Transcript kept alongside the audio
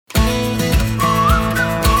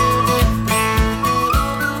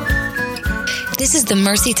This is the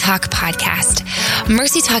Mercy Talk podcast.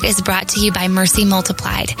 Mercy Talk is brought to you by Mercy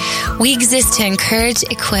Multiplied. We exist to encourage,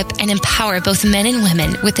 equip, and empower both men and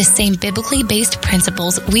women with the same biblically based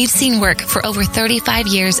principles we've seen work for over 35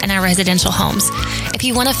 years in our residential homes. If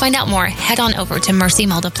you want to find out more, head on over to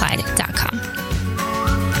mercymultiplied.com.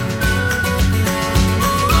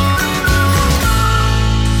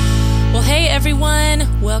 Well, hey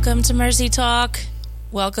everyone, welcome to Mercy Talk.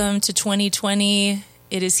 Welcome to 2020.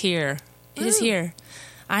 It is here. It is here.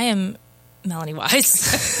 I am Melanie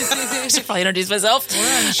Wise. I should probably introduce myself.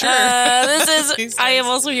 We're unsure. I am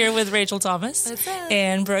also here with Rachel Thomas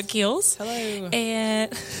and Brooke Keels. Hello.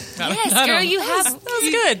 And Yes, girl, you have. that was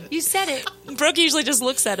good. You said it. Brooke usually just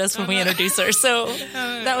looks at us when we introduce her, so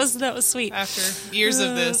that was sweet. After years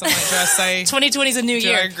of this, I'm like, do I say 2020 is a new do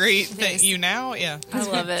year. I agree thank you now? Yeah. I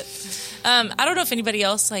love it. I don't know if anybody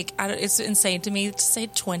else, it's insane to me to say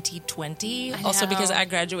 2020. Also because I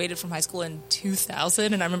graduated from high school in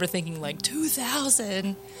 2000, and I remember thinking,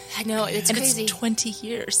 2000. I know, it's and crazy. it's 20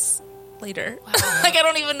 years later. Wow. I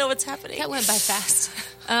don't even know what's happening. That went by fast.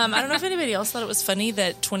 I don't know if anybody else thought it was funny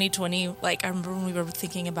that 2020, I remember when we were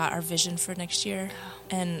thinking about our vision for next year,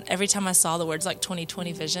 and every time I saw the words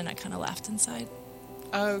 2020 vision, I kind of laughed inside.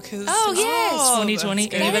 Oh, because yes.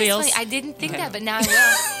 2020. Anybody else? Funny. I didn't think that, but now I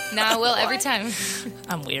will. Now I will every time.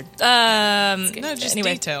 I'm weird. no, just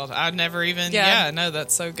anyway. detailed. I'd never even. Yeah. Yeah, no,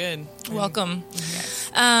 that's so good. Welcome.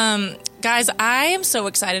 Guys, I am so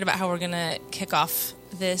excited about how we're going to kick off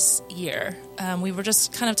this year. We were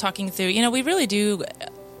just kind of talking through, we really do,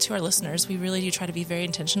 to our listeners, we really do try to be very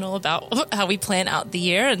intentional about how we plan out the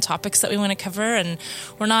year and topics that we want to cover. And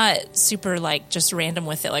we're not super just random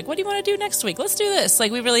with it. What do you want to do next week? Let's do this.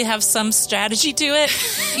 We really have some strategy to it.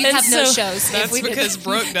 You have no shows. That's because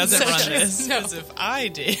Brooke doesn't run shows. this. No. Because if I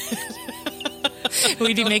did,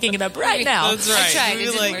 We'd be making it up right now. that's right. tried. We'd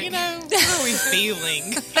It be didn't like, work. how are we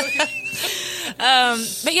feeling?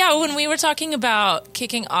 But yeah, when we were talking about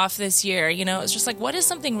kicking off this year, it's just what is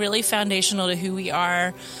something really foundational to who we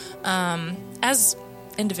are as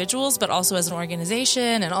individuals, but also as an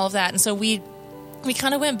organization and all of that. And so we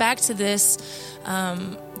kind of went back to this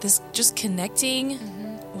just connecting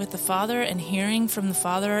with the Father and hearing from the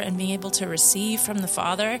Father and being able to receive from the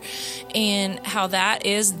Father, and how that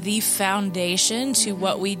is the foundation to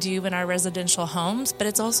what we do in our residential homes, but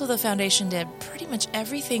it's also the foundation to pretty much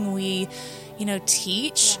everything we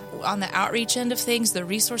teach on the outreach end of things, the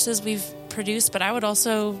resources we've produced. But I would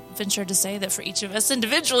also venture to say that for each of us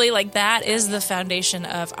individually, that is the foundation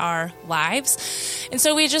of our lives. And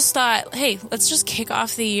so we just thought, hey, let's just kick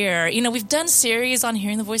off the year. We've done series on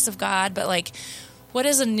hearing the voice of God, but what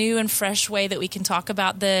is a new and fresh way that we can talk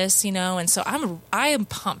about this, And so I am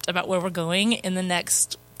pumped about where we're going in the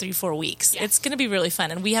next 3-4 weeks. Yeah. It's going to be really fun.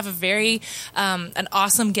 And we have a very, an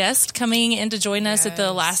awesome guest coming in to join us at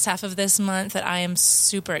the last half of this month that I am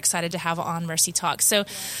super excited to have on Mercy Talk. So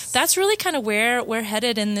that's really kind of where we're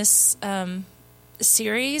headed in this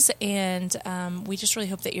series. And we just really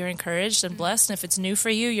hope that you're encouraged and blessed. And if it's new for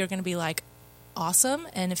you, you're going to be awesome.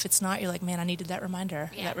 And if it's not, you're man, I needed that reminder,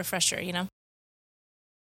 that refresher,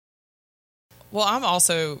 Well, I'm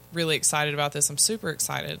also really excited about this. I'm super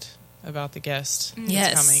excited about the guest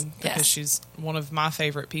that's coming because she's one of my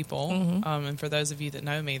favorite people. And for those of you that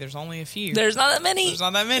know me, there's only a few. There's not that many.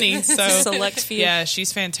 So select few. Yeah,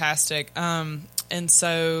 she's fantastic. And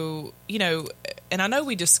so, and I know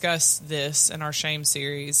we discussed this in our shame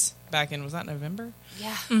series back in, was that November?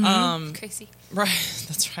 Yeah. Crazy. Right.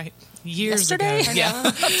 That's right. Years Yesterday? ago. Yeah.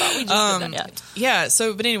 I thought we just did that yet. Yeah.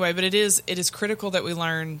 So, but anyway, it is critical that we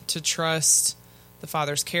learn to trust the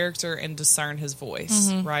Father's character and discern His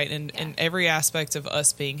voice, right? And in every aspect of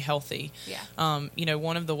us being healthy. Yeah.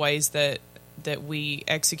 One of the ways that we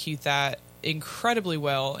execute that incredibly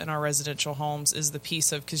well in our residential homes is the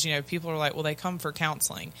piece of, because, people are like, well, they come for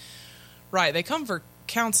counseling. Right. They come for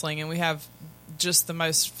counseling, and we have just the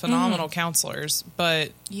most phenomenal counselors,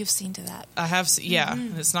 but you've seen to that. I have,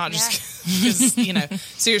 and it's not just because,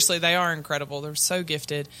 seriously, they are incredible. They're so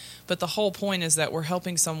gifted. But the whole point is that we're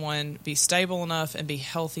helping someone be stable enough and be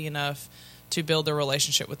healthy enough to build their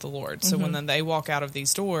relationship with the Lord. So when then they walk out of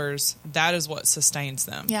these doors, that is what sustains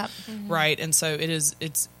them. Yeah. Right. And so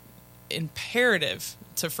it's imperative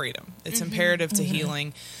to freedom. It's imperative to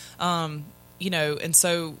healing. And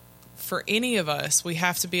so for any of us, we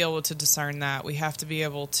have to be able to discern that. We have to be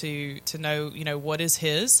able to know, what is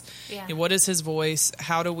His, what is His voice?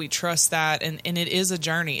 How do we trust that? And it is a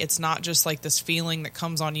journey. It's not just this feeling that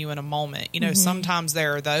comes on you in a moment. Sometimes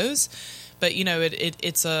there are those, but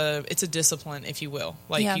it's a discipline, if you will.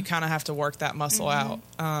 You kind of have to work that muscle out.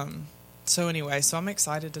 So anyway, I'm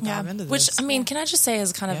excited to dive into this. Which, I mean, can I just say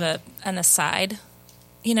as kind of an aside,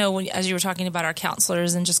 you know, as you were talking about our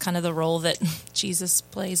counselors and just kind of the role that Jesus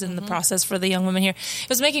plays in the process for the young women here, it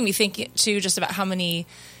was making me think, too, just about how many,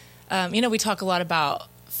 you know, we talk a lot about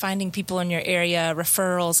finding people in your area,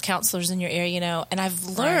 referrals, counselors in your area, you know, and I've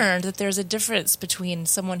learned that there's a difference between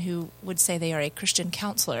someone who would say they are a Christian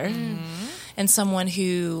counselor and someone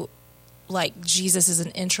who, like, Jesus is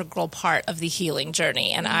an integral part of the healing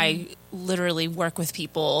journey, and I literally work with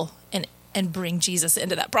people and bring Jesus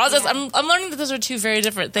into that process. I'm learning that those are two very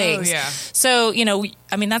different things. Oh, yeah. So, you know,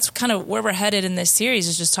 I mean, that's kind of where we're headed in this series,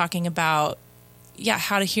 is just talking about,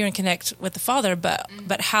 how to hear and connect with the Father,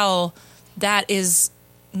 but how that is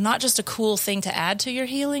not just a cool thing to add to your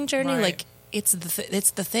healing journey. Right. Like, it's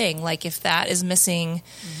the thing. Like, if that is missing,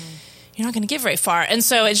 you're not going to get very far. And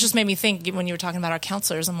so it just made me think, when you were talking about our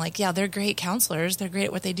counselors, I'm like, they're great counselors. They're great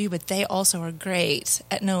at what they do, but they also are great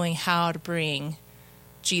at knowing how to bring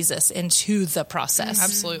Jesus into the process.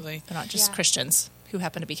 Absolutely. They're not just Christians who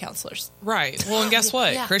happen to be counselors. Right. Well, and guess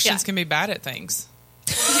what? Yeah. Christians can be bad at things.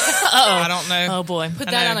 I don't know. Oh, boy. Put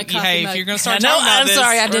that on a coffee Hey, mug. if you're going to start No, talking about I'm this,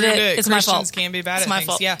 sorry, I did we're it. gonna do It's my Christians fault. can be bad It's at my things.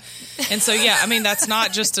 fault. Yeah. And so, I mean, that's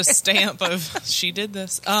not just a stamp of, she did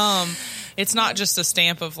this. It's not just a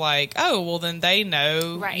stamp of like, oh, well, then they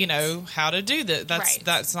know, Right. you know, how to do that. Right.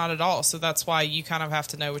 That's not at all. So that's why you kind of have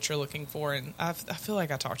to know what you're looking for. And I feel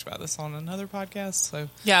like I talked about this on another podcast, so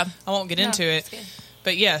Yeah. I won't get into it. it's good.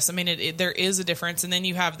 But yes, I mean, there is a difference. And then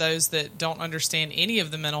you have those that don't understand any of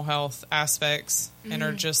the mental health aspects and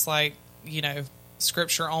are just like, you know,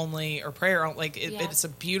 scripture only or prayer only. Like it's a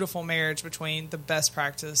beautiful marriage between the best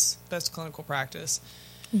clinical practice,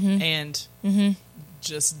 and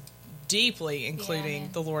just deeply including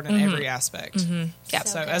the Lord in every aspect. Yeah.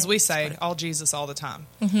 So as we say, all Jesus all the time.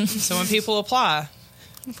 So when people apply,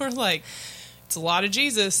 we're like, it's a lot of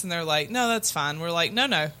Jesus, and they're like, no, that's fine. We're like,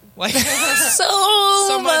 no. Like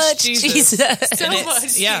So much Jesus.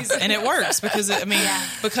 And it works because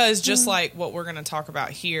because just like what we're going to talk about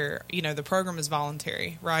here, you know, the program is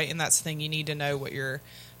voluntary, right? And that's the thing, you need to know what you're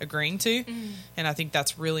agreeing to, and I think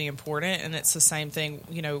that's really important. And it's the same thing,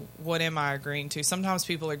 you know, what am I agreeing to? Sometimes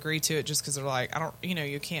people agree to it just because they're like,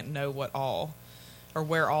 you can't know what all or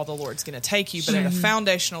where all the Lord's going to take you, but at a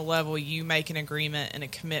foundational level, you make an agreement and a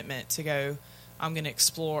commitment to go, I'm going to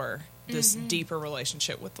explore this deeper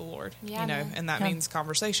relationship with the Lord, you know, man. and that means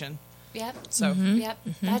conversation. Yep. So, Yep.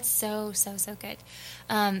 That's so good.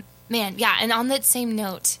 Man, yeah. And on that same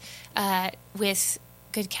note, with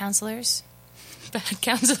good counselors, bad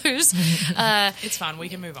counselors, it's fine. We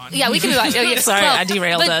can move on. yeah, we can move on. Oh, yeah. Sorry, I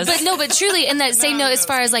derailed us. But truly, in that same note, as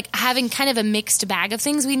far as like having kind of a mixed bag of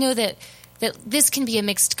things, we know that this can be a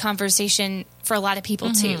mixed conversation for a lot of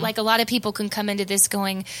people too. Like a lot of people can come into this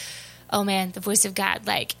going, oh man, the voice of God,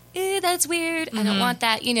 like, that's weird. I don't want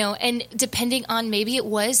that, you know. And depending on, maybe it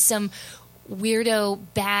was some weirdo,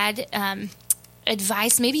 bad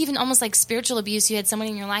advice, maybe even almost like spiritual abuse. You had someone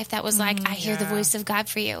in your life that was like, I hear the voice of God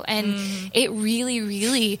for you. And it really,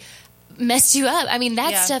 really messed you up. I mean,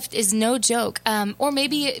 that stuff is no joke. Or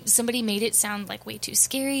maybe somebody made it sound like way too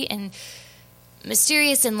scary and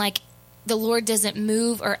mysterious, and like the Lord doesn't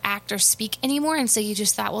move or act or speak anymore. And so you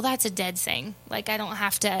just thought, well, that's a dead thing. Like, I don't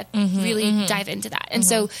have to really dive into that. And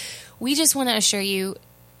so we just want to assure you,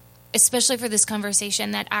 especially for this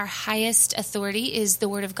conversation, that our highest authority is the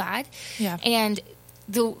Word of God. Yeah. And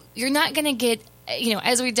you're not going to get, you know,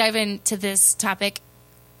 as we dive into this topic,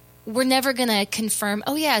 we're never going to confirm,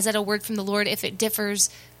 oh yeah, is that a word from the Lord, if it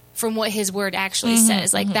differs from what His Word actually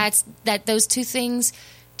says. Like those two things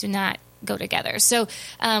do not go together. So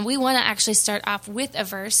we want to actually start off with a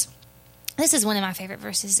verse. This is one of my favorite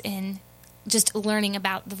verses in just learning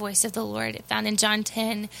about the voice of the Lord. It found in John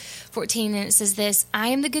 10:14, and it says this: I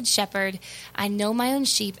am the good shepherd. I know my own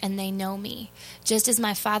sheep, and they know me, just as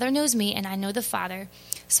my Father knows me, and I know the Father.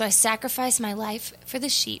 So I sacrifice my life for the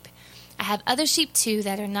sheep. I have other sheep too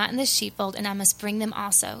that are not in the sheepfold, and I must bring them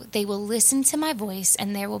also. They will listen to my voice,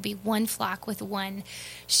 and there will be one flock with one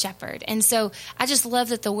shepherd. And so I just love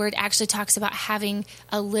that the Word actually talks about having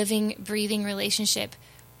a living, breathing relationship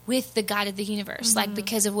with the God of the universe. Like,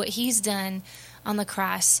 because of what He's done on the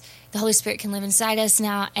cross, the Holy Spirit can live inside us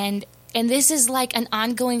now, and this is like an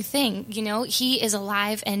ongoing thing. You know, He is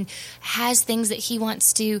alive and has things that He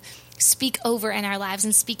wants to speak over in our lives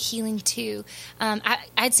and speak healing too.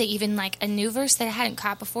 I'd say even like a new verse that I hadn't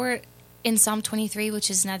caught before in Psalm 23, which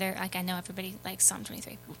is another, like, I know everybody likes Psalm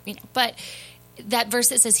 23, you know, but that verse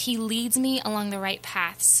that says, He leads me along the right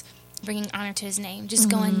paths, bringing honor to His name. Just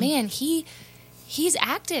going, man, He's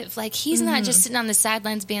active. Like, He's not just sitting on the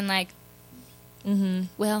sidelines being like,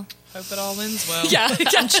 Well, Hope it all ends well. Yeah,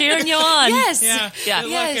 I'm cheering you on. yes. Yeah. Yeah.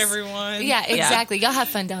 Good Yes. luck, everyone. Yeah, exactly. Y'all have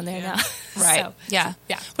fun down there now. Right. So, yeah.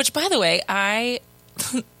 yeah. Which, by the way, I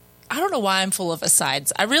don't know why I'm full of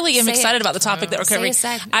asides. I really am Say excited it. about the topic that we're Say covering.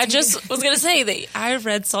 aside. I just was going to say that I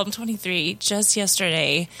read Psalm 23 just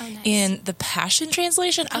yesterday nice. in the Passion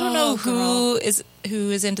Translation. I don't know who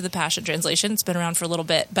is into the Passion Translation. It's been around for a little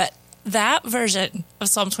bit, but that version of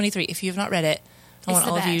Psalm 23, if you have not read it, I want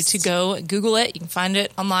the all of you best. to go Google it. You can find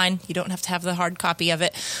it online. You don't have to have the hard copy of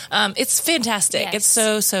it. It's fantastic. Yes.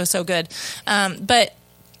 It's so good. But,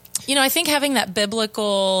 I think having that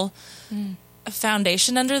biblical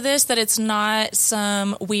foundation under this, that it's not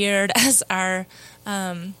some weird, as our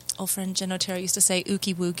old friend Jen Otero used to say,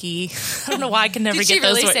 ookie wookie. I don't know why I can never Did get she those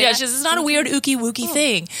really words. say Yeah, that? she says, it's not a weird ookie wookie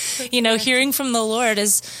thing. Hearing from the Lord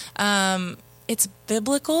is it's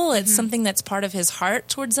biblical. It's something that's part of his heart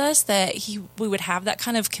towards us, that we would have that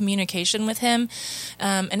kind of communication with him.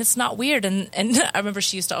 And it's not weird. And I remember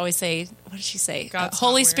she used to always say, what did she say? God's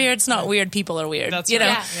Holy not weird. Spirit's not weird. People are weird. That's you know?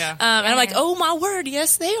 right. Yeah. And I'm like, oh my word,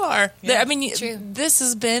 yes, they are. Yeah. I mean, True. this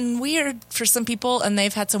has been weird for some people, and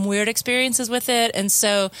they've had some weird experiences with it. And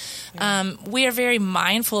so we are very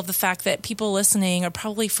mindful of the fact that people listening are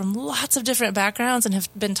probably from lots of different backgrounds and have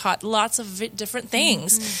been taught lots of different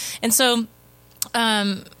things. And so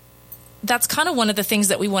that's kind of one of the things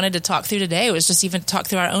that we wanted to talk through today, was just even talk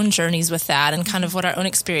through our own journeys with that and kind of what our own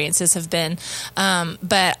experiences have been.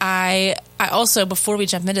 But I also, before we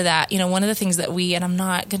jump into that, one of the things that and I'm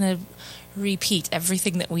not going to repeat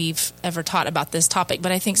everything that we've ever taught about this topic,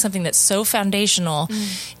 but I think something that's so foundational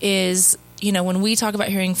is, when we talk about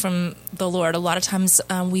hearing from the Lord, a lot of times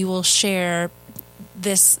we will share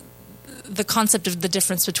the concept of the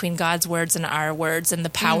difference between God's words and our words, and the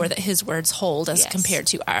power that his words hold as compared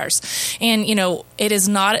to ours. And, it is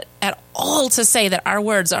not at all to say that our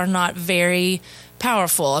words are not very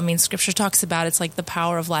powerful. I mean, scripture talks about it's like the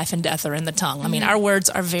power of life and death are in the tongue. I mean, our words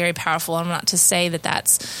are very powerful. I'm not to say that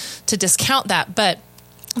that's to discount that, but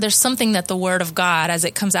there's something that the word of God, as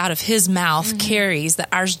it comes out of his mouth, carries that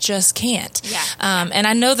ours just can't. Yeah. And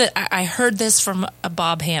I know that I heard this from a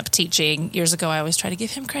Bob Hamp teaching years ago. I always try to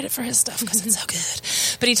give him credit for his stuff because it's so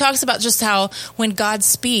good. But he talks about just how when God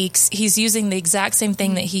speaks, he's using the exact same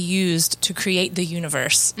thing that he used to create the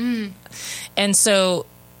universe. And so...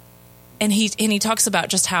 And he talks about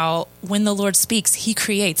just how when the Lord speaks, he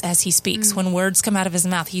creates as he speaks. When words come out of his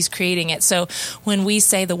mouth, he's creating it. So when we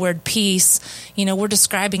say the word peace, we're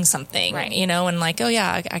describing something, Right. and like, oh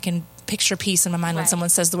yeah, I can picture peace in my mind when Right. someone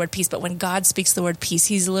says the word peace. But when God speaks the word peace,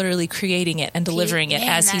 he's literally creating it and delivering it Man,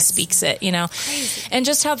 as he that's speaks it, crazy. And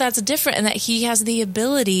just how that's different, and that he has the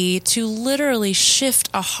ability to literally shift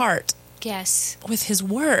a heart Yes. with his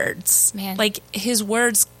words. Man. Like, his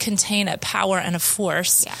words contain a power and a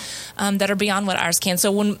force that are beyond what ours can.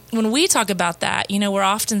 So when we talk about that, we're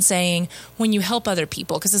often saying when you help other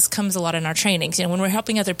people, because this comes a lot in our trainings, when we're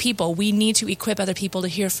helping other people, we need to equip other people to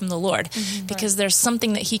hear from the Lord, because there's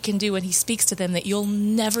something that he can do when he speaks to them that you'll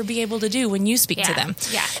never be able to do when you speak to them.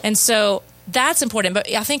 Yeah. And so that's important.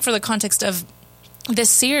 But I think for the context of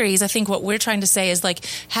this series, I think what we're trying to say is, like,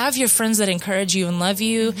 have your friends that encourage you and love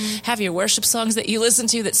you, have your worship songs that you listen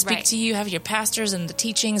to that speak Right. to you, have your pastors and the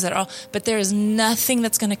teachings that are all, but there is nothing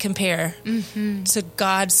that's going to compare to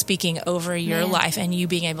God speaking over your Man. life and you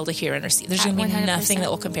being able to hear and receive. There's going to be 100%. nothing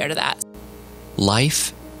that will compare to that.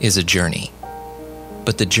 Life is a journey,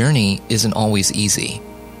 but the journey isn't always easy,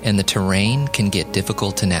 and the terrain can get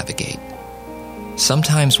difficult to navigate.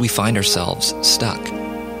 Sometimes we find ourselves stuck,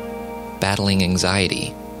 battling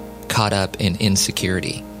anxiety, caught up in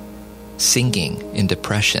insecurity, sinking in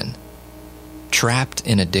depression, trapped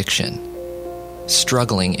in addiction,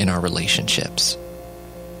 struggling in our relationships.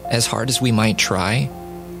 As hard as we might try,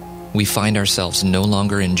 we find ourselves no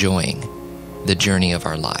longer enjoying the journey of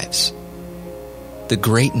our lives. The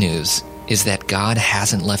great news is that God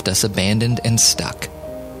hasn't left us abandoned and stuck.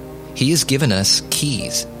 He has given us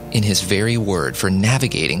keys in His very word for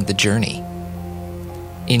navigating the journey.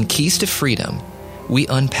 In Keys to Freedom, we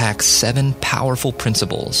unpack 7 powerful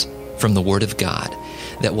principles from the Word of God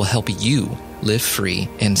that will help you live free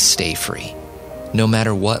and stay free, no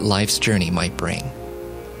matter what life's journey might bring.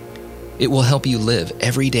 It will help you live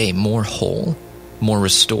every day more whole, more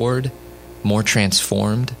restored, more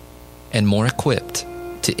transformed, and more equipped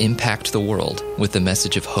to impact the world with the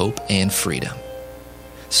message of hope and freedom.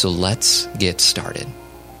 So let's get started.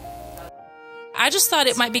 I just thought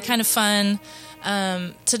it might be kind of fun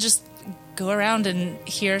to just go around and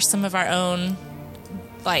hear some of our own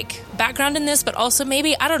background in this, but also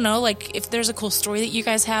maybe, I don't know, if there's a cool story that you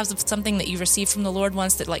guys have of something that you received from the Lord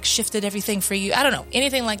once that shifted everything for you. I don't know,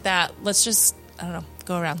 anything like that. Let's just I don't know.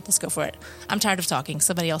 Go around. Let's go for it. I'm tired of talking.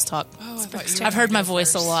 Somebody else talk. Oh, I thought you were I've heard gonna my go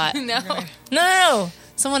voice first. a lot. No. No.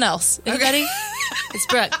 Someone else. Anybody? It's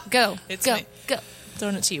Brooke. Go. It's go. me. Go.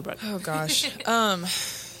 Throwing it to you, Brooke. Oh gosh.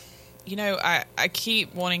 You know, I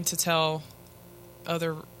keep wanting to tell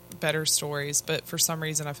other better stories, but for some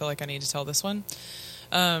reason I feel like I need to tell this one.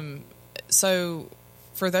 So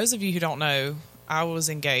for those of you who don't know, I was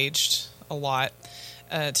engaged a lot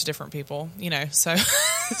to different people, you know, so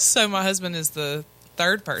so my husband is the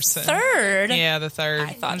third person. Third? Yeah, the third.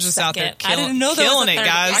 I thought I'm just second. out there I didn't know there was killing a it, third.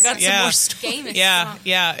 guys. I got some yeah. more stories. Game is Yeah, strong.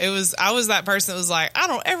 yeah. I was that person that was like, I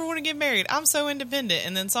don't ever want to get married. I'm so independent,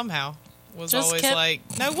 and then somehow was Just always kept- like,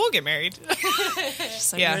 no, we'll get married.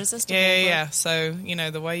 So yeah. irresistible. Yeah. So, you know,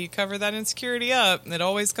 the way you cover that insecurity up, it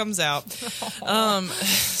always comes out.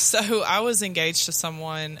 So I was engaged to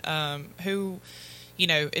someone who, you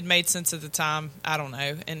know, it made sense at the time. I don't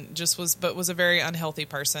know. And just was a very unhealthy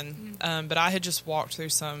person. But I had just walked through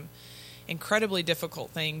some incredibly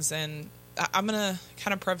difficult things. And I'm going to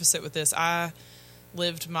kind of preface it with this. I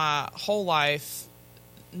lived my whole life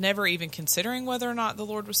never even considering whether or not the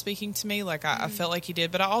Lord was speaking to me. Like I felt like he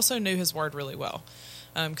did, but I also knew his word really well.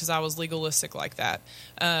 Because I was legalistic like that,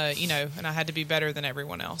 you know, and I had to be better than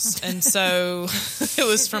everyone else. And so it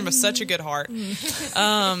was from such a good heart.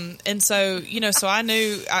 And so, you know, so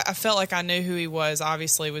I felt like I knew who he was.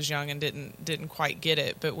 Obviously was young and didn't quite get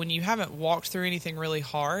it. But when you haven't walked through anything really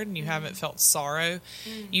hard and you haven't felt sorrow,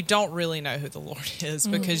 you don't really know who the Lord is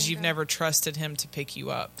because you've never trusted him to pick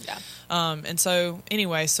you up. Yeah. And so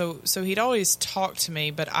anyway, so he'd always talk to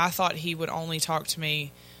me, but I thought he would only talk to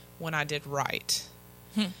me when I did right.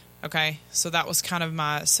 Okay, so that was kind of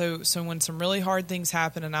my so when some really hard things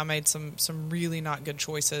happened and I made some really not good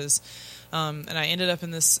choices, and I ended up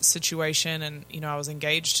in this situation, and you know I was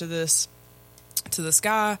engaged to this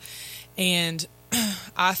guy, and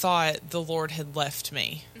I thought the Lord had left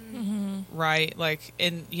me, right? Like,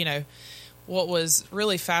 and you know what was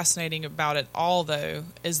really fascinating about it all though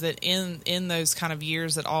is that in those kind of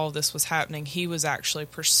years that all of this was happening, he was actually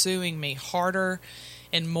pursuing me harder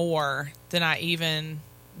and more than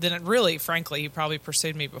really, frankly, he probably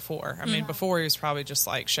pursued me before. I mean, before he was probably just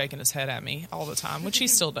like shaking his head at me all the time, which he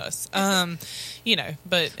still does. You know,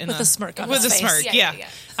 but With a smirk on with his a face. smirk, Yeah.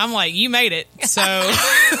 I'm like, you made it, so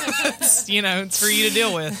you know, it's for you to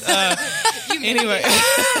deal with. Anyway,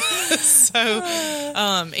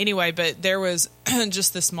 so anyway, but there was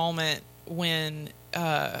just this moment when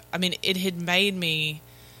I mean, it had made me.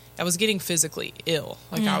 I was getting physically ill.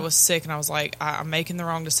 Like I was sick and I was like, I'm making the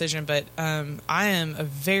wrong decision, but I am a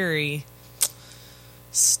very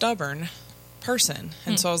stubborn person.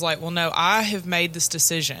 And so I was like, well, no, I have made this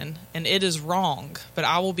decision and it is wrong, but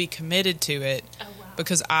I will be committed to it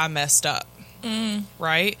because I messed up.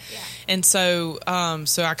 Right. Yeah. And so,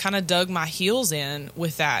 so I kind of dug my heels in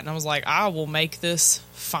with that. And I was like, I will make this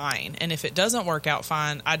fine. And if it doesn't work out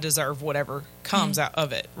fine, I deserve whatever comes out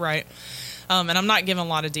of it. Right. And I'm not giving a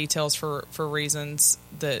lot of details for reasons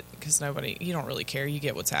that, because you don't really care. You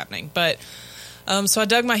get what's happening. But, so I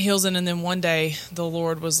dug my heels in, and then one day the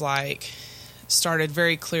Lord was like, started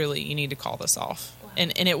very clearly, you need to call this off. Wow.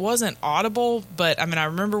 And it wasn't audible, but I mean, I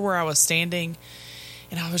remember where I was standing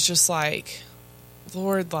and I was just like,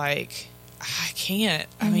 Lord, like, I can't,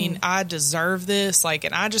 I mean, I deserve this. Like,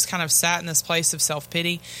 and I just kind of sat in this place of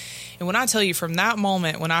self-pity. And when I tell you from that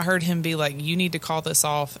moment, when I heard him be like, you need to call this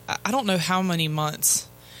off, I don't know how many months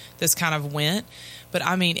this kind of went, but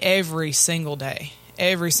I mean, every single day.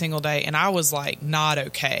 And I was like, not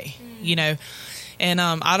okay, you know? And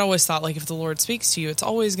I'd always thought, like, if the Lord speaks to you, it's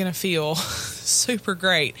always going to feel super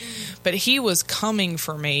great. But he was coming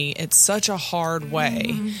for me at such a hard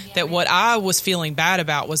way that what I was feeling bad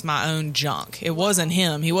about was my own junk. It wasn't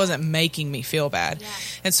him. He wasn't making me feel bad. Yeah.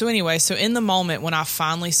 And so anyway, so in the moment when I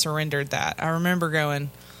finally surrendered that, I remember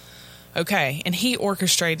going, okay. And he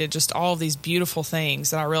orchestrated just all of these beautiful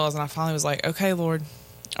things that I realized. And I finally was like, okay, Lord,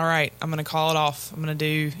 all right, I'm going to call it off. I'm going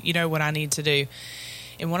to do, you know, what I need to do.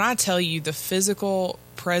 And when I tell you the physical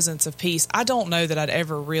presence of peace, I don't know that I'd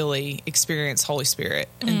ever really experienced Holy Spirit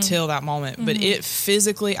until that moment. But it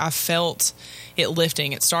physically, I felt it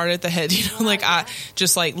lifting. It started at the head, you know, like I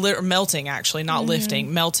just like melting, actually, not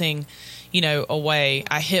lifting, melting, you know, away.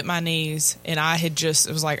 I hit my knees and it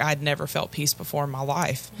was like I'd never felt peace before in my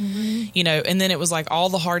life, you know. And then it was like all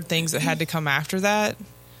the hard things that had to come after that.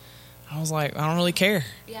 I was like, I don't really care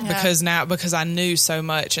Yeah. because I knew so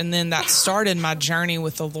much. And then that started my journey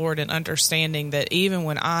with the Lord and understanding that even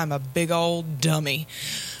when I'm a big old dummy,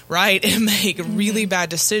 right, and make really bad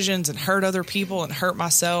decisions and hurt other people and hurt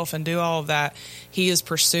myself and do all of that, He is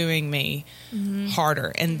pursuing me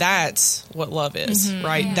harder. And that's what love is,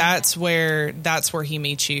 right? Yeah. That's where He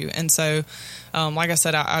meets you. And so, like I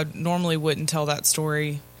said, I normally wouldn't tell that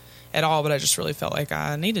story at all, but I just really felt like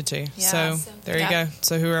I needed to. Yeah. So there you go.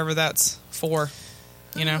 So whoever that's for,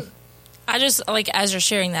 you know. I just, like, as you're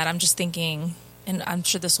sharing that, I'm just thinking, and I'm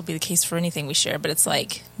sure this will be the case for anything we share, but it's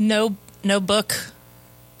like no book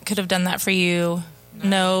could have done that for you.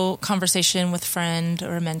 No conversation with a friend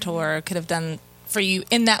or a mentor could have done for you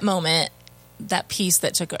in that moment, that peace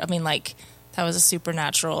that took, I mean, like, that was a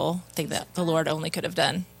supernatural thing that the Lord only could have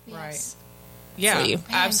done. Right. Yeah, For you.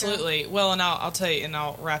 absolutely. Well, and I'll tell you, and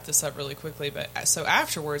I'll wrap this up really quickly. But so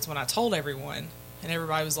afterwards, when I told everyone, and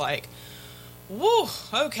everybody was like, "Woo,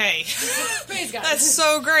 okay, that's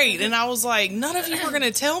so great," and I was like, "None of you were going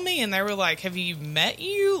to tell me," and they were like, "Have you met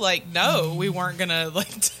you?" Like, no, we weren't going to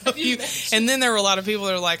like tell you. And then there were a lot of people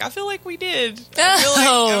that were like, "I feel like we did. I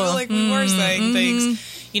feel like we were saying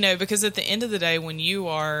things," you know, because at the end of the day, when you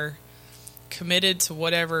are committed to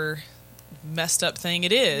whatever messed up thing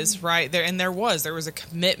it is, right there, and there was a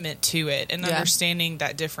commitment to it, and understanding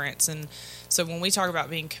that difference. And so when we talk about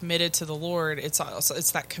being committed to the Lord, it's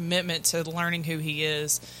that commitment to learning who He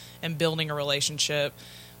is and building a relationship.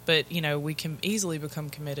 But you know, we can easily become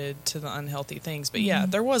committed to the unhealthy things. But yeah,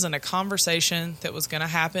 there wasn't a conversation that was going to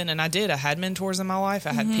happen, and I had mentors in my life.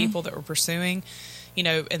 I had people that were pursuing, you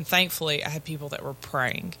know, and thankfully I had people that were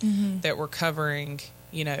praying, that were covering,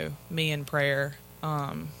 you know, me in prayer.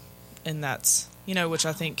 And that's, you know, which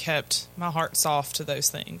I think kept my heart soft to those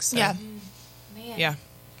things. So, Yeah. Man. Yeah.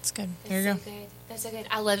 It's good. There you go. Good. That's so good.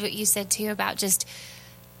 I love what you said too about just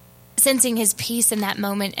sensing His peace in that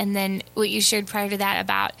moment, and then what you shared prior to that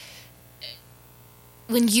about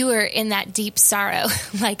when you were in that deep sorrow,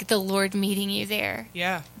 like the Lord meeting you there.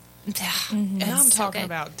 Yeah. And I'm talking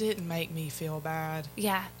about didn't make me feel bad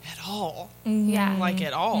Yeah. at all. Yeah. Like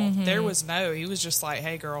at all. There was he was just like,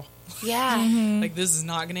 "Hey girl, Yeah. like this is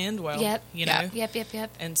not going to end well." Yep. You know?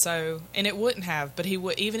 Yep. And so, and it wouldn't have, but He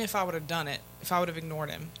would, even if I would have done it, if I would have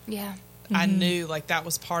ignored Him, Yeah. I knew like that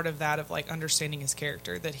was part of that, of like understanding His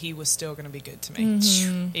character, that He was still going to be good to me.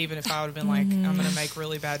 Even if I would have been like, I'm going to make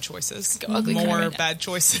really bad choices, more bad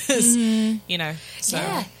choices, you know? So,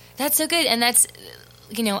 Yeah. That's so good. And that's,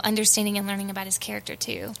 you know, understanding and learning about His character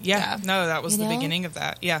too. yeah. No, that was You the know? beginning of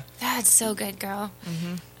that. Yeah. That's so good, girl.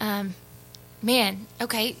 Man.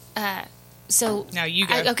 Okay. So Now you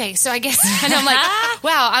go. Okay, so I guess, and I'm like,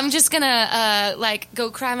 wow, I'm just gonna like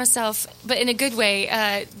go cry myself, but in a good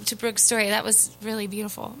way. To Brooke's story, that was really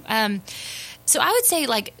beautiful. So I would say,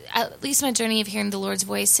 like, at least my journey of hearing the Lord's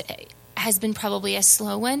voice has been probably a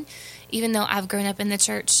slow one, even though I've grown up in the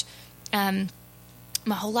church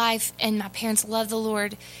my whole life, and my parents love the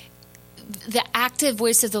Lord. The active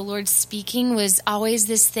voice of the Lord speaking was always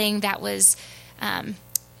this thing that was,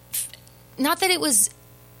 not that it was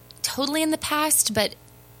totally in the past, but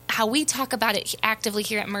how we talk about it actively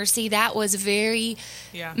here at Mercy, that was very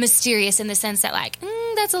mysterious in the sense that, like,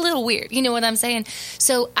 that's a little weird. You know what I'm saying?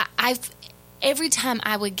 So I've every time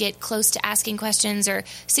I would get close to asking questions or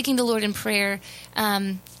seeking the Lord in prayer,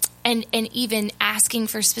 and even asking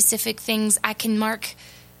for specific things, I can mark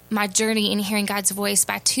my journey in hearing God's voice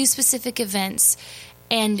by two specific events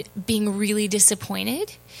and being really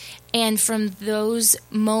disappointed. And from those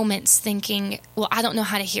moments thinking, well, I don't know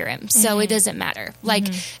how to hear Him, so it doesn't matter. Like,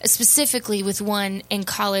 specifically with one in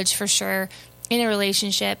college, for sure, in a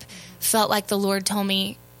relationship, felt like the Lord told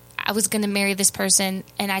me I was going to marry this person,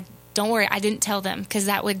 and don't worry, I didn't tell them, because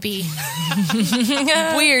that would be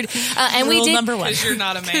weird. And Rule we did, number one. Because you're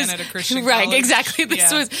not a man at a Christian right? college. Exactly.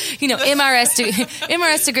 This was,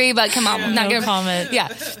 MRS degree, but come on, not gonna comment. Yeah,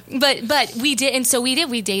 but we did, and so we did.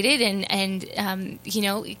 We dated,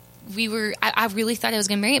 and we were. I really thought I was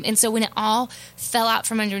gonna marry him, and so when it all fell out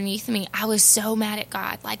from underneath me, I was so mad at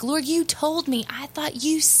God. Like, Lord, you told me. I thought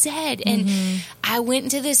you said, and I went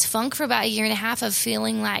into this funk for about a year and a half of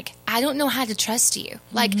feeling like I don't know how to trust you.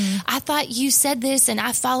 Like, I thought you said this, and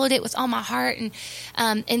I followed it with all my heart,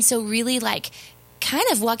 and so really, like, kind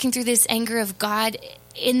of walking through this anger of God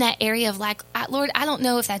in that area of like, Lord, I don't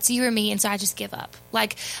know if that's you or me, and so I just give up.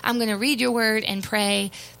 Like, I'm going to read your word and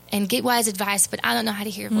pray and get wise advice, but I don't know how to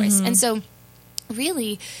hear your voice. And so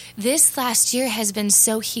really, this last year has been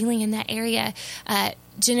so healing in that area.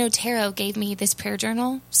 Jen Otero gave me this prayer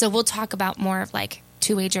journal, so we'll talk about more of like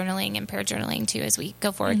two-way journaling and prayer journaling too as we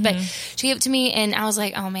go forward. But she gave it to me, and I was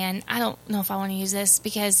like, oh man, I don't know if I want to use this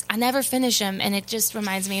because I never finish them, and it just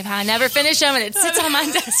reminds me of how I never finish them, and it sits on my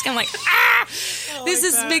desk. I'm like,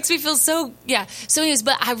 makes me feel so, yeah. So anyways,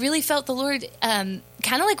 but I really felt the Lord, kind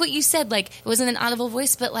of like what you said, like it wasn't an audible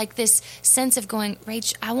voice, but like this sense of going,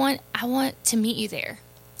 Rach, I want to meet you there.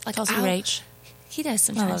 Like Calls you Rach. He does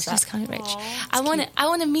sometimes. Just call me Rach. Aww, I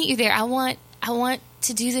want to meet you there. I want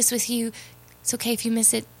to do this with you. It's okay if you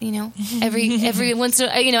miss it, every once,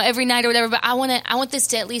 every night or whatever. But I want this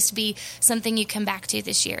to at least be something you come back to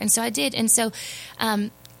this year. And so I did. And so,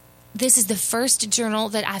 this is the first journal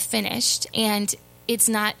that I finished, and it's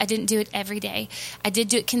not. I didn't do it every day. I did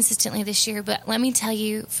do it consistently this year. But let me tell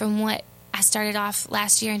you, from what I started off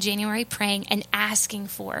last year in January, praying and asking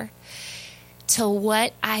for, to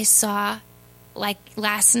what I saw like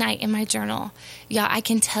last night in my journal, y'all, I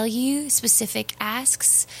can tell you specific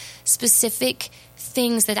asks, specific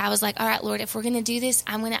things that I was like, all right, Lord, if we're going to do this,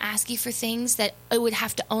 I'm going to ask you for things that it would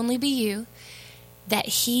have to only be you, that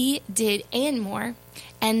he did and more,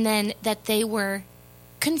 and then that they were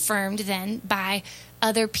confirmed then by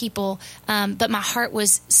other people. But my heart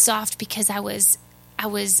was soft because I was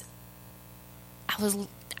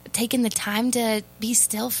taking the time to be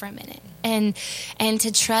still for a minute and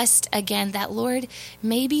to trust again that, Lord,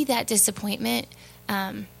 maybe that disappointment,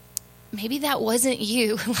 maybe that wasn't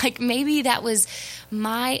you. Like maybe that was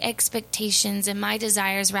my expectations and my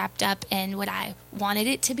desires wrapped up in what I wanted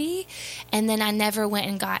it to be. And then I never went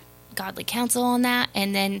and got godly counsel on that.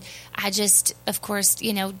 And then I just, of course,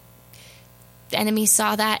 the enemy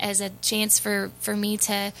saw that as a chance for me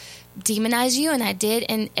to demonize you. And I did.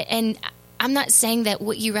 And I'm not saying that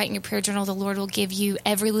what you write in your prayer journal, the Lord will give you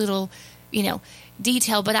every little,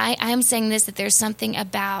 detail, but I am saying this, that there's something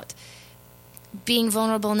about being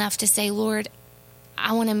vulnerable enough to say, Lord,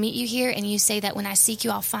 I want to meet you here. And you say that when I seek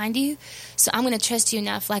you, I'll find you. So I'm going to trust you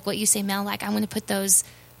enough, like what you say, Mel, like I'm going to put those,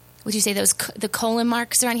 would you say the colon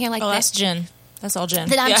marks around here? Like that's Jen. That's all Jen.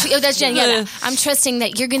 That's Jen. Yeah, I'm trusting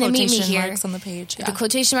that you're going to meet me here. Quotation marks on the page. Yeah. The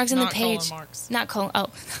quotation marks on Not the page. colon marks. Not colon. Oh,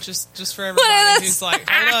 just for everybody who's like,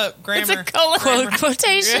 hold up, grammar. it's a colon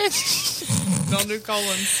quotation. Don't do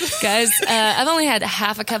colons, guys. I've only had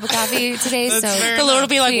half a cup of coffee today, so the Lord will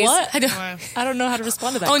be like, please. "What? Wow. I don't know how to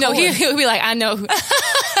respond to that." Oh no, he'll be like, "I know."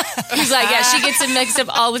 He's like, "Yeah, she gets it mixed up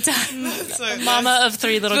all the time." So Mama of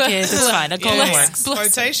 3 little kids. It's fine. A colon works.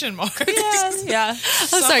 Quotation marks. Yeah. I'm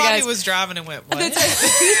sorry, Somebody guys. was driving and went, what?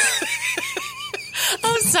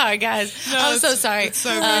 I'm sorry, guys. I'm so sorry. It's so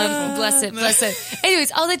beautiful. Bless it.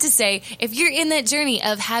 Anyways, all that to say, if you're in that journey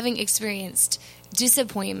of having experienced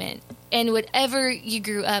disappointment and whatever you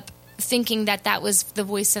grew up thinking that was the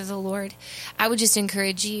voice of the Lord, I would just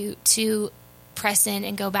encourage you to press in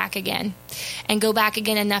and go back again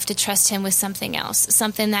enough to trust him with something else,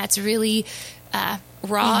 something that's really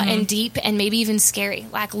raw and deep and maybe even scary.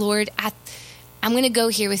 Like, Lord, I'm going to go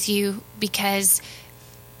here with you because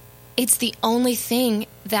it's the only thing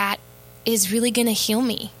that is really going to heal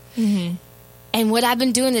me. Mm-hmm. And what I've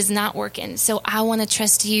been doing is not working. So I want to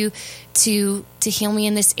trust you to heal me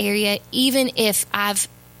in this area, even if I've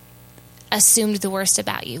assumed the worst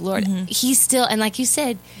about you, Lord. Mm-hmm. He's still, and like you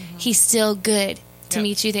said, he's still good to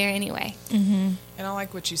meet you there anyway. Mm-hmm. And I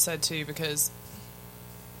like what you said too, because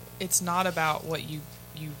it's not about what you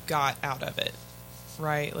got out of it.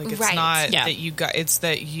 Right? Like, it's not that you got, it's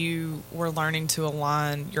that you were learning to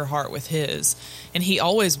align your heart with his. And he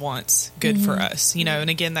always wants good for us, and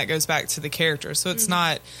again, that goes back to the character. So it's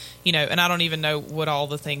not, and I don't even know what all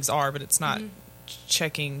the things are, but it's not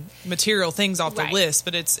checking material things off the list,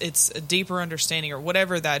 but it's a deeper understanding or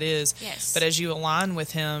whatever that is. Yes. But as you align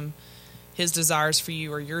with him, his desires for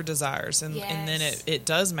you are your desires, and then it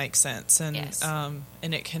does make sense, and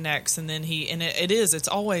and it connects, and then it's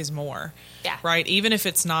always more, right? Even if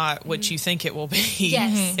it's not what you think it will be,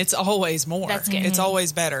 it's always more. That's good. It's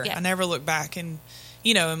always better. Yeah. I never look back and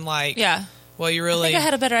I'm like, well, you really, I think I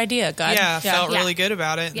had a better idea, God. Felt really good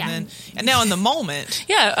about it, and now in the moment,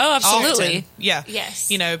 absolutely, often, yes,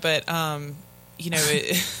 but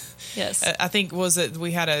it. Yes. I think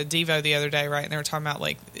we had a Devo the other day, right? And they were talking about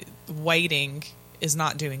like waiting is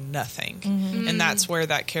not doing nothing. Mm-hmm. And that's where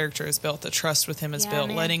that character is built. The trust with him is built,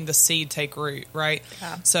 letting the seed take root, right?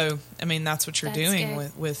 Yeah. So, I mean, that's what you're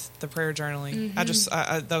doing with the prayer journaling.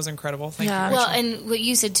 Mm-hmm. That was incredible. Thank you, Rachel. Well, and what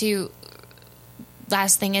you said too,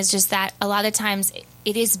 last thing is just that a lot of times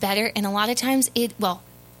it is better, and a lot of times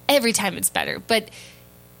every time it's better, but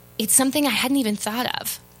it's something I hadn't even thought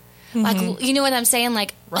of. Mm-hmm. Like, you know what I'm saying?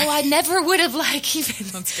 Like, I never would have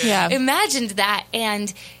even imagined that.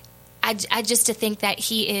 And I just to think that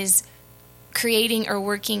he is creating or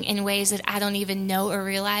working in ways that I don't even know or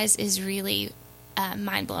realize is really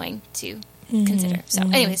mind-blowing to consider. So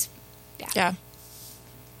anyways, Yeah.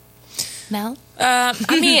 Mel?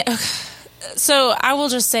 I mean, so I will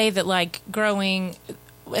just say that, like, growing,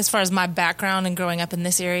 as far as my background and growing up in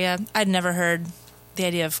this area, I'd never heard the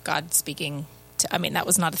idea of God speaking to, I mean, that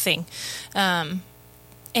was not a thing.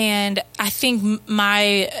 And I think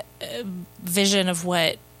my vision of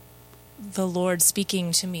what the Lord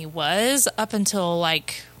speaking to me was, up until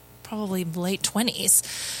like probably late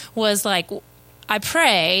 20s, was like, I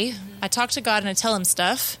pray, I talk to God and I tell him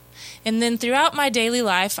stuff. And then throughout my daily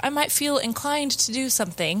life, I might feel inclined to do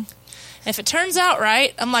something. If it turns out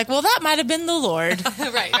right, I'm like, well, that might have been the Lord.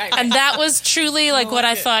 right. And that was truly like what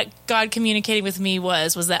I thought God communicating with me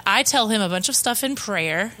was that I tell him a bunch of stuff in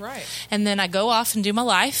prayer. Right. And then I go off and do my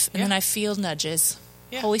life, and then I feel nudges.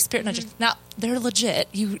 Yeah. Holy Spirit nudges. Now, they're legit.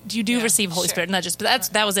 You do receive Holy Spirit nudges, but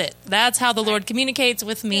that was it. That's how the Lord communicates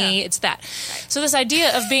with me. Yeah. It's that. Right. So this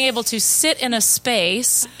idea of being able to sit in a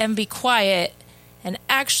space and be quiet and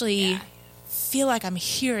actually feel like I'm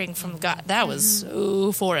hearing from God, that was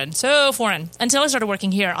so foreign, until I started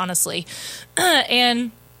working here, honestly.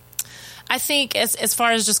 And I think as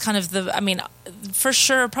far as just kind of for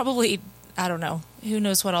sure, probably, I don't know, who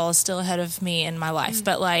knows what all is still ahead of me in my life.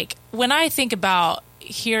 But like, when I think about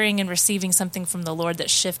hearing and receiving something from the Lord that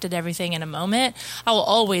shifted everything in a moment, I will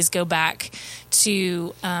always go back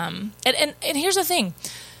to, and here's the thing.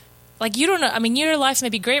 Like, you don't know, I mean, your life may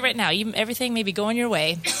be great right now. Everything may be going your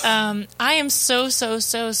way. I am so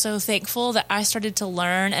thankful that I started to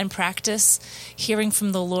learn and practice hearing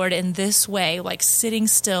from the Lord in this way, like sitting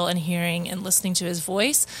still and hearing and listening to his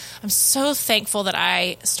voice. I'm so thankful that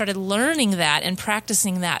I started learning that and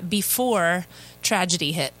practicing that before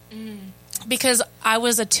tragedy hit. Because I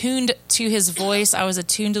was attuned to his voice. I was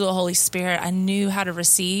attuned to the Holy Spirit. I knew how to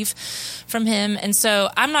receive from him. And so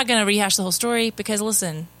I'm not going to rehash the whole story because,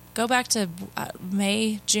 listen, go back to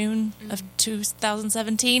June of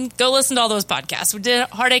 2017. Go listen to all those podcasts. We did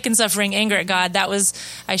Heartache and Suffering, Anger at God.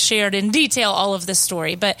 I shared in detail all of this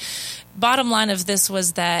story. But bottom line of this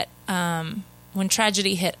was that when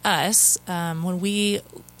tragedy hit us, when we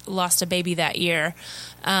lost a baby that year,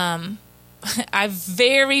 I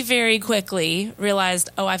very, very quickly realized,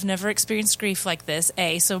 I've never experienced grief like this.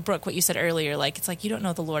 So Brooke, what you said earlier, like, it's like you don't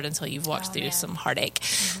know the Lord until you've walked through some heartache.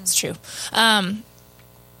 It's true.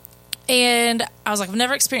 And I was like, I've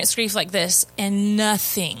never experienced grief like this, and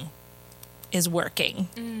nothing is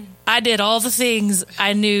working. I did all the things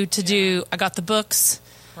I knew to do. I got the books.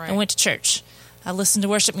 I went to church. I listened to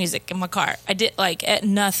worship music in my car. I did,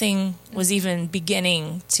 nothing was even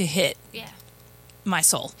beginning to hit my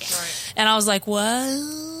soul. Right. And I was like,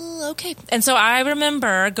 well, okay. And so I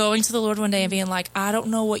remember going to the Lord one day and being like, I don't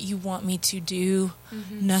know what you want me to do.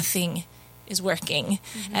 Nothing is working.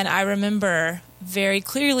 And I remember very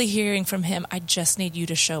clearly hearing from him, I just need you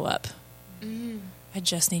to show up. I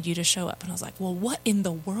just need you to show up. And I was like, well, what in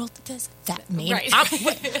the world does that mean? Right.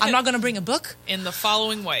 I'm not going to bring a book? In the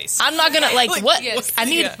following ways. I'm not going to, what? Yes. I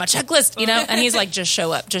need my checklist, And he's like, just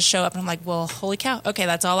show up. And I'm like, well, holy cow. Okay,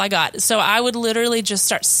 that's all I got. So I would literally just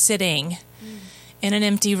start sitting in an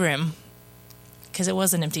empty room. Because it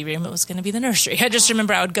was an empty room. It was going to be the nursery. I just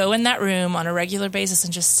remember I would go in that room on a regular basis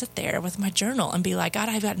and just sit there with my journal and be like, God,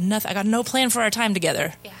 I've got nothing. I got no plan for our time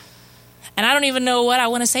together. Yeah. And I don't even know what I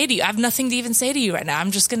want to say to you. I have nothing to even say to you right now.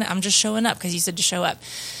 I'm just showing up because you said to show up.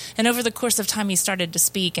 And over the course of time, he started to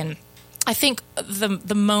speak. And I think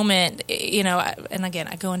the moment, and again,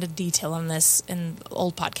 I go into detail on this in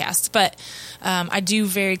old podcasts, but I do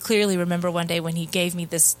very clearly remember one day when he gave me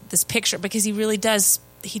this picture, because he really does.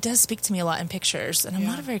 He does speak to me a lot in pictures, and I'm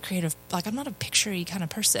not a very creative, I'm not a picture-y kind of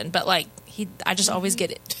person, but I just always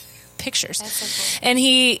get it. Pictures. That's so cool. And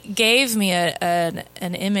he gave me an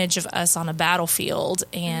image of us on a battlefield,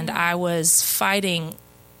 and I was fighting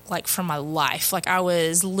for my life. I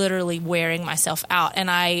was literally wearing myself out, and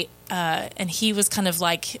he was kind of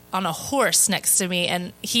on a horse next to me,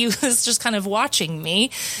 and he was just kind of watching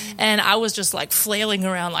me, and I was just flailing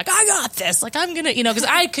around I got this, I'm gonna, because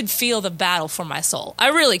I could feel the battle for my soul. I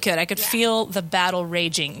really could. I could feel the battle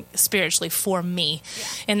raging spiritually for me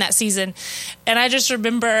in that season. And I just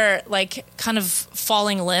remember kind of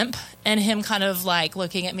falling limp, and him kind of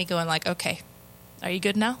looking at me going okay, are you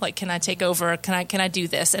good now? Can I take over? Can I do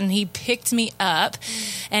this? And he picked me up,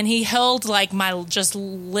 and he held my just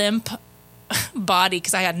limp body,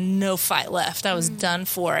 because I had no fight left. I was done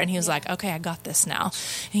for. And he was like, okay, I got this now.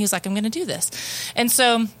 And he was like, I'm going to do this. And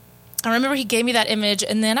so I remember he gave me that image,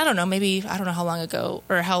 and then I don't know how long ago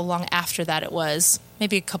or how long after that it was,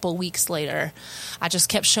 maybe a couple weeks later, I just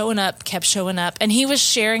kept showing up, and he was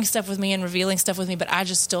sharing stuff with me and revealing stuff with me, but I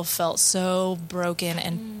just still felt so broken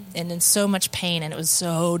and in so much pain, and it was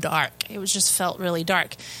so dark. It was just felt really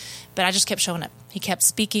dark, but I just kept showing up. He kept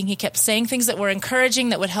speaking, he kept saying things that were encouraging,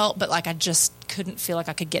 that would help, but like I just couldn't feel like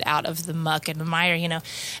I could get out of the muck and the mire,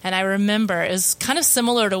 And I remember it was kind of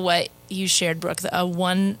similar to what you shared, Brooke,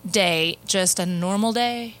 one day, just a normal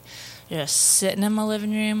day, just sitting in my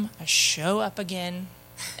living room, I show up again,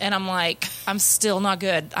 and I'm like, I'm still not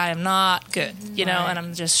good. I am not good, and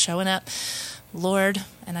I'm just showing up, Lord,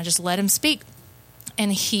 and I just let him speak.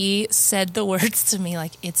 And he said the words to me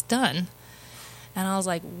like, it's done. And I was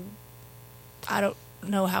like, I don't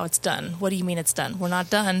know how it's done. What do you mean it's done? We're not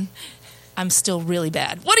done. I'm still really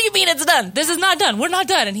bad. What do you mean it's done? This is not done. We're not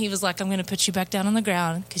done. And he was like, I'm going to put you back down on the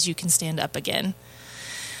ground because you can stand up again.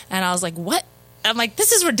 And I was like, what? I'm like,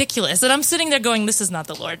 this is ridiculous. And I'm sitting there going, this is not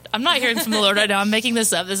the Lord. I'm not hearing from the Lord right now. I'm making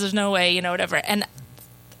this up. This is no way, whatever. And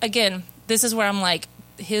again, this is where I'm like,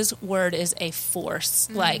 his word is a force.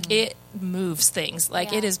 Like, it moves things.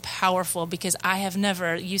 Like, it is powerful, because I have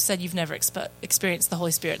never, you said you've never experienced the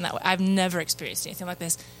Holy Spirit in that way. I've never experienced anything like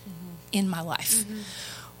this in my life,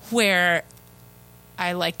 where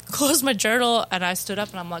I like closed my journal and I stood up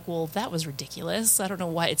and I'm like, well, that was ridiculous. I don't know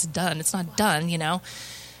why it's done. It's not done,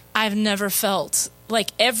 I've never felt like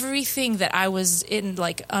everything that I was in,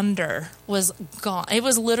 like under, was gone. It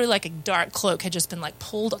was literally like a dark cloak had just been like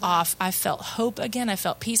pulled off. I felt hope again. I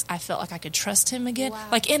felt peace. I felt like I could trust him again,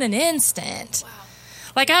 like in an instant.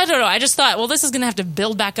 Like, I don't know. I just thought, well, this is going to have to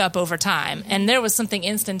build back up over time. And there was something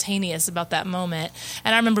instantaneous about that moment.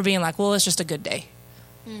 And I remember being like, well, it's just a good day.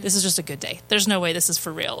 This is just a good day. There's no way this is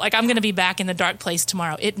for real. Like, I'm going to be back in the dark place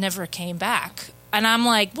tomorrow. It never came back. And I'm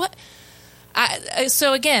like, what?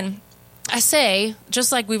 So again, I say,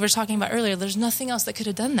 just like we were talking about earlier, there's nothing else that could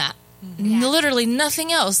have done that. Literally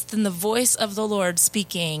nothing else than the voice of the Lord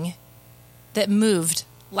speaking that moved,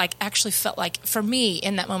 like actually felt like, for me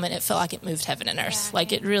in that moment, it felt like it moved heaven and earth.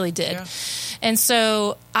 Like it really did. Yeah. And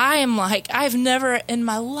so I am like, I've never in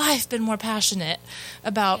my life been more passionate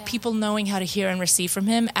about people knowing how to hear and receive from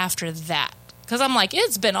him after that. Because I'm like,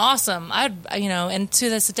 it's been awesome. And to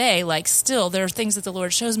this day, like, still, there are things that the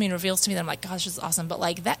Lord shows me and reveals to me that I'm like, gosh, this is awesome. But,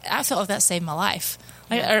 like, that, I felt like that saved my life.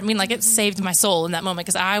 It saved my soul in that moment,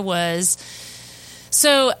 because I was...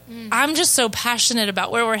 So I'm just so passionate about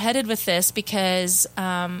where we're headed with this, because,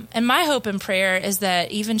 and my hope and prayer is that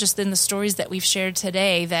even just in the stories that we've shared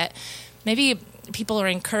today, that maybe people are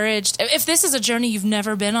encouraged. If this is a journey you've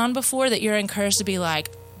never been on before, that you're encouraged to be like,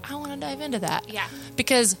 I want to dive into that. Yeah.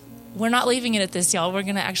 Because... we're not leaving it at this, y'all. We're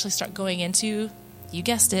going to actually start going into, you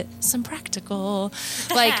guessed it, some practical.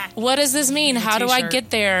 Like, what does this mean? How do I get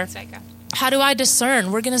there? How do I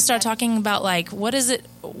discern? We're going to start talking about, like, what does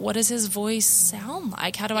his voice sound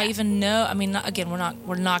like? How do I even know? I mean, we're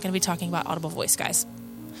not going to be talking about audible voice, guys.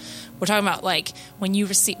 We're talking about, like, when he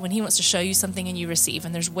wants to show you something and you receive,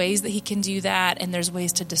 and there's ways that he can do that, and there's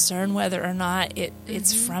ways to discern whether or not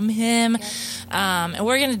it's from him. Yep. And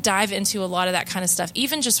we're going to dive into a lot of that kind of stuff,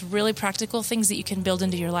 even just really practical things that you can build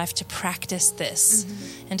into your life to practice this,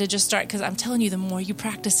 and to just start, because I'm telling you, the more you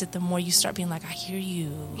practice it, the more you start being like, I hear you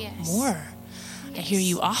more. Yes. I hear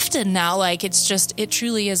you often now. Like, it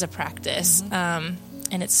truly is a practice.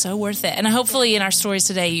 And it's so worth it. And hopefully in our stories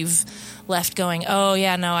today, you've left going, oh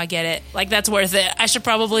yeah, no, I get it. Like, that's worth it. I should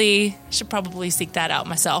probably seek that out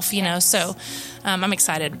myself, you know? So I'm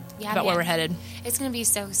excited about where we're headed. It's going to be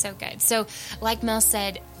so, so good. So like Mel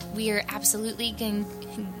said, we are absolutely ging.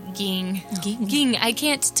 I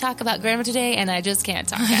can't talk about grammar today, and I just can't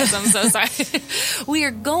talk, guys. I'm so sorry. We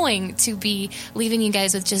are going to be leaving you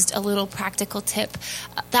guys with just a little practical tip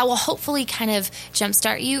that will hopefully kind of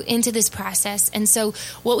jumpstart you into this process. And so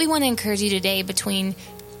what we want to encourage you today, between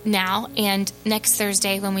now and next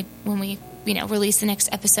Thursday when we release the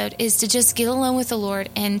next episode, is to just get alone with the Lord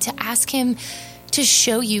and to ask him to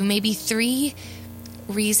show you maybe 3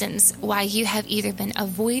 reasons why you have either been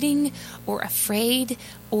avoiding or afraid,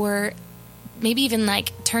 or maybe even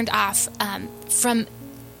like turned off from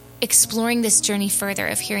exploring this journey further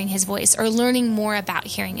of hearing his voice, or learning more about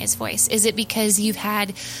hearing his voice. Is it because you've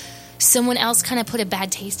had someone else kind of put a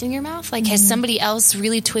bad taste in your mouth? Like, has somebody else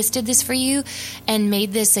really twisted this for you and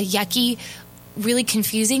made this a yucky, really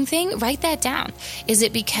confusing thing? Write that down. Is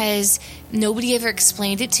it because nobody ever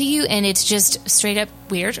explained it to you and it's just straight up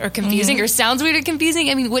weird or confusing, or sounds weird or confusing?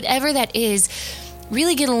 I mean, whatever that is,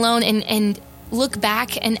 really get alone and look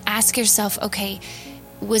back and ask yourself, okay,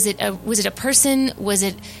 was it a person? Was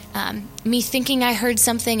it me thinking I heard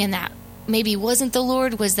something and that maybe wasn't the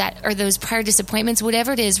Lord, was that, or those prior disappointments,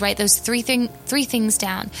 whatever it is, write those three things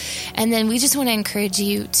down. And then we just want to encourage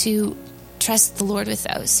you to trust the Lord with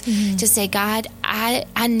those, to say, God,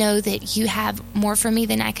 I know that you have more for me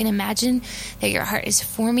than I can imagine, that your heart is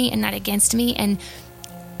for me and not against me. And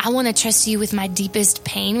I want to trust you with my deepest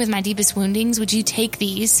pain, with my deepest woundings. Would you take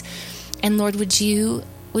these? And Lord, would you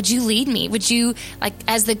lead me? Would you, like,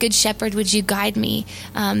 as the good shepherd, would you guide me,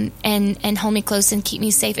 and hold me close and keep me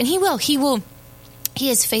safe? And he will. He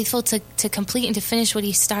is faithful to complete and to finish what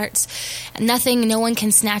he starts. No one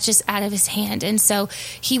can snatch us out of his hand. And so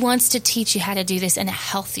he wants to teach you how to do this in a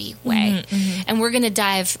healthy way. And we're going to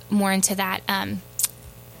dive more into that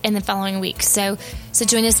in the following week. So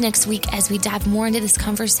join us next week as we dive more into this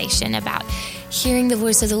conversation about hearing the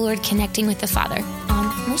voice of the Lord, connecting with the Father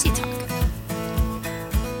on Mercy Talk.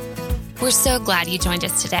 We're so glad you joined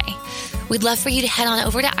us today. We'd love for you to head on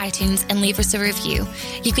over to iTunes and leave us a review.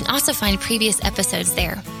 You can also find previous episodes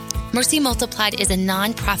there. Mercy Multiplied is a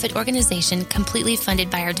nonprofit organization completely funded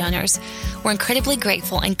by our donors. We're incredibly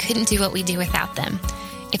grateful and couldn't do what we do without them.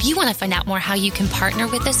 If you want to find out more how you can partner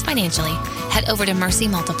with us financially, head over to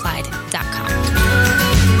mercymultiplied.com.